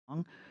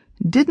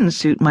didn't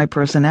suit my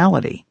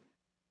personality.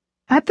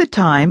 At the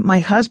time, my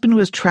husband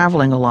was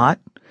traveling a lot,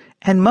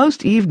 and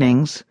most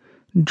evenings,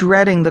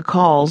 dreading the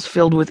calls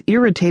filled with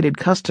irritated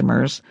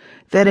customers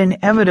that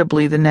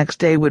inevitably the next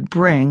day would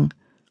bring,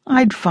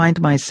 I'd find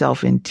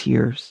myself in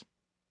tears.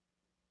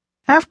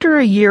 After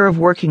a year of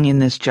working in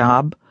this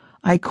job,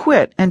 I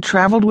quit and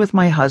traveled with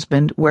my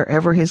husband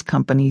wherever his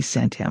company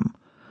sent him.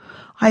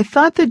 I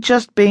thought that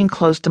just being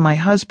close to my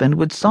husband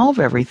would solve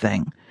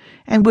everything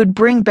and would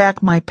bring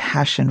back my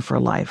passion for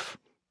life.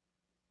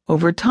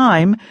 Over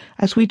time,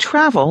 as we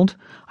traveled,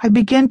 I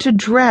began to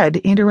dread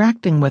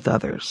interacting with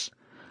others.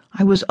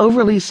 I was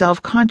overly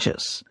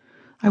self-conscious.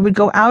 I would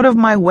go out of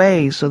my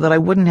way so that I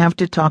wouldn't have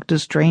to talk to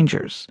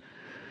strangers.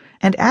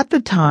 And at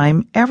the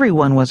time,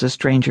 everyone was a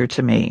stranger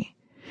to me.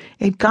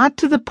 It got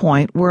to the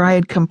point where I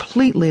had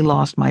completely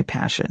lost my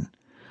passion.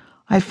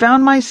 I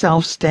found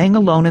myself staying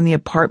alone in the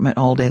apartment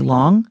all day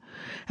long,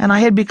 and I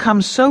had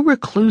become so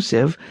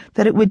reclusive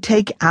that it would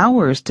take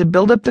hours to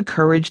build up the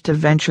courage to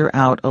venture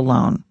out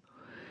alone.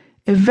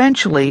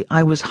 Eventually,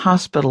 I was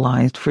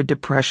hospitalized for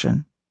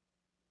depression.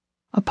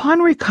 Upon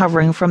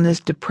recovering from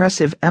this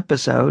depressive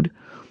episode,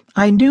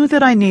 I knew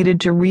that I needed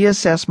to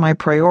reassess my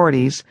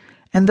priorities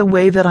and the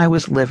way that I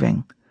was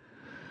living.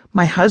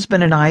 My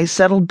husband and I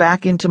settled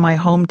back into my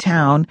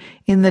hometown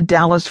in the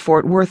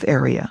Dallas-Fort Worth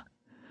area.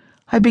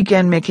 I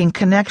began making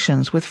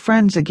connections with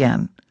friends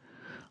again.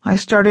 I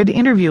started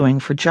interviewing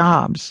for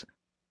jobs.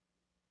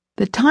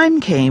 The time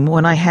came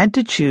when I had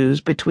to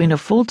choose between a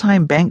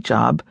full-time bank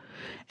job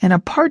and a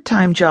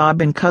part-time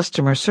job in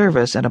customer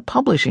service at a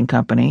publishing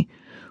company,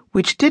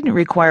 which didn't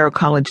require a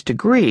college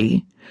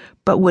degree,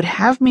 but would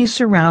have me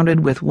surrounded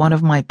with one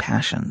of my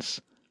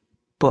passions: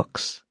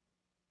 books.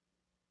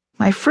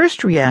 My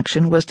first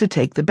reaction was to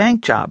take the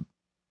bank job.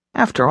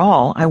 After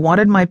all, I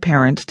wanted my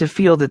parents to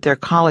feel that their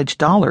college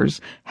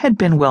dollars had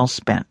been well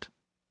spent.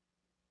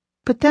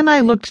 But then I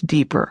looked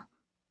deeper.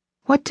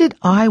 What did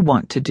I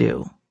want to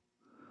do?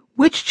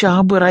 Which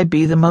job would I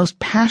be the most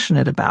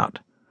passionate about?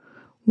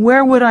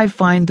 Where would I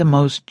find the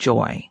most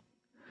joy?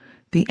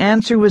 The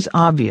answer was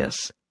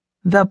obvious: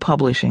 the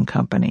publishing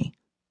company.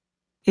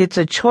 It's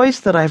a choice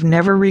that I've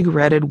never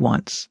regretted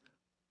once.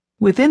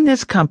 Within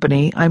this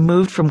company, I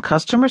moved from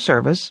customer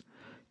service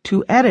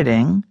to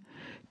editing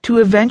to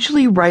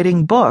eventually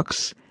writing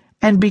books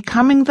and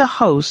becoming the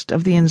host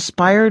of the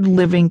Inspired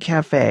Living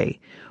Cafe,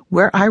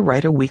 where I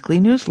write a weekly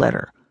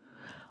newsletter.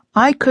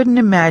 I couldn't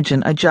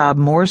imagine a job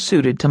more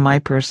suited to my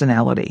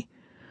personality.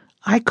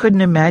 I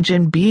couldn't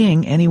imagine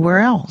being anywhere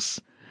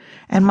else.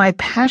 And my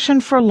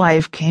passion for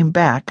life came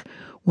back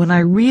when I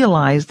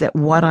realized that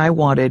what I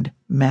wanted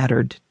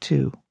mattered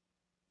too.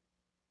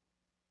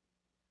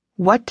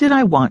 What did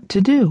I want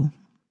to do?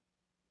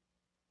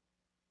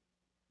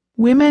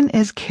 Women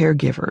as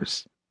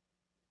caregivers.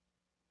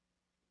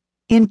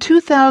 In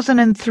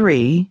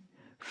 2003,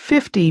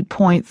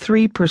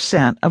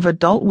 50.3% of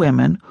adult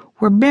women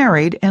were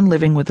married and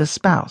living with a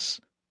spouse.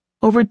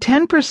 Over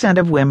 10%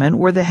 of women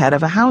were the head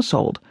of a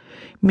household,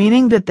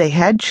 meaning that they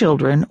had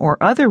children or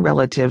other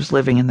relatives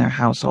living in their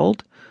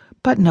household,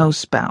 but no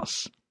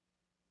spouse.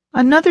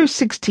 Another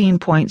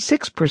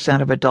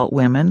 16.6% of adult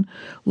women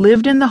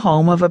lived in the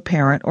home of a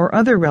parent or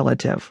other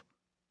relative.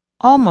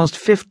 Almost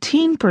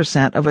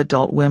 15% of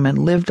adult women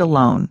lived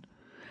alone,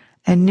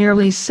 and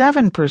nearly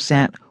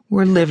 7%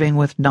 were living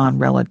with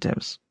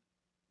non-relatives.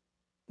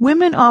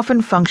 Women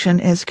often function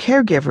as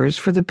caregivers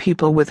for the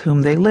people with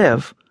whom they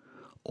live,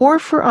 or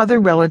for other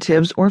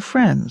relatives or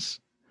friends.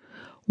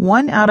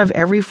 1 out of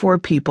every 4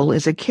 people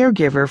is a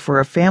caregiver for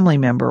a family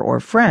member or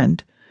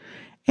friend,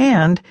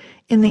 and,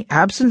 in the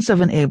absence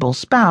of an able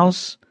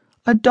spouse,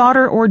 a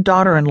daughter or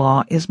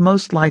daughter-in-law is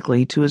most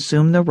likely to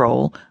assume the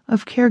role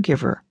of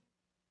caregiver.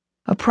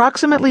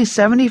 Approximately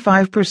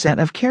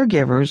 75% of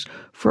caregivers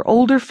for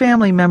older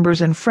family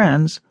members and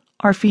friends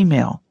are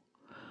female.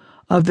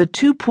 Of the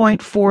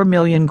 2.4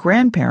 million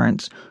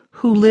grandparents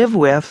who live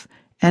with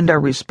and are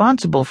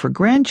responsible for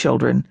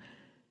grandchildren,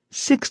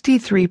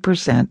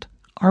 63%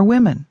 are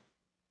women.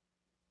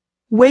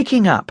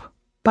 Waking Up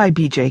by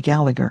B.J.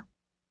 Gallagher.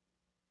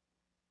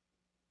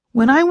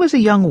 When I was a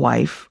young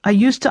wife, I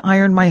used to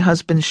iron my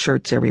husband's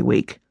shirts every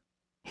week.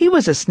 He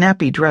was a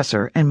snappy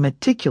dresser and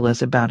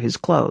meticulous about his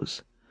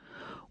clothes.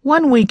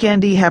 One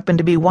weekend he happened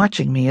to be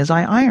watching me as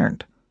I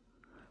ironed.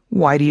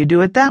 "Why do you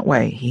do it that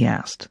way?" he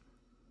asked.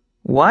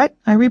 "What?"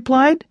 I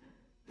replied.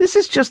 "This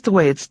is just the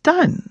way it's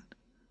done."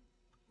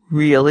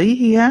 "Really?"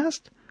 he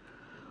asked.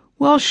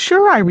 "Well,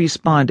 sure," I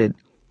responded.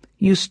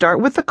 "You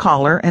start with the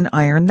collar and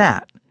iron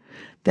that.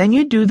 Then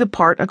you do the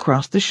part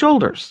across the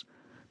shoulders.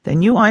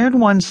 Then you iron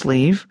one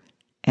sleeve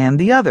and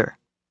the other.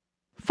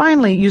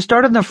 Finally, you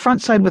start on the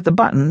front side with the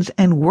buttons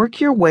and work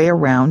your way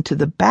around to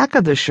the back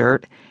of the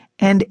shirt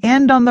and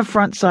end on the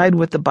front side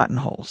with the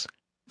buttonholes.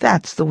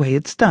 That's the way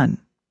it's done."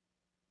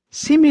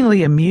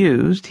 Seemingly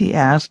amused, he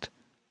asked,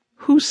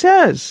 "Who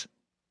says?"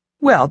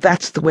 "Well,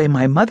 that's the way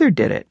my mother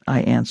did it,"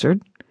 I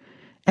answered.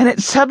 And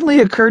it suddenly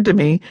occurred to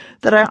me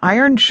that I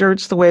ironed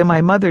shirts the way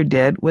my mother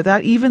did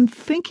without even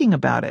thinking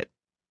about it.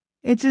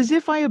 It's as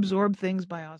if I absorbed things by osmosis.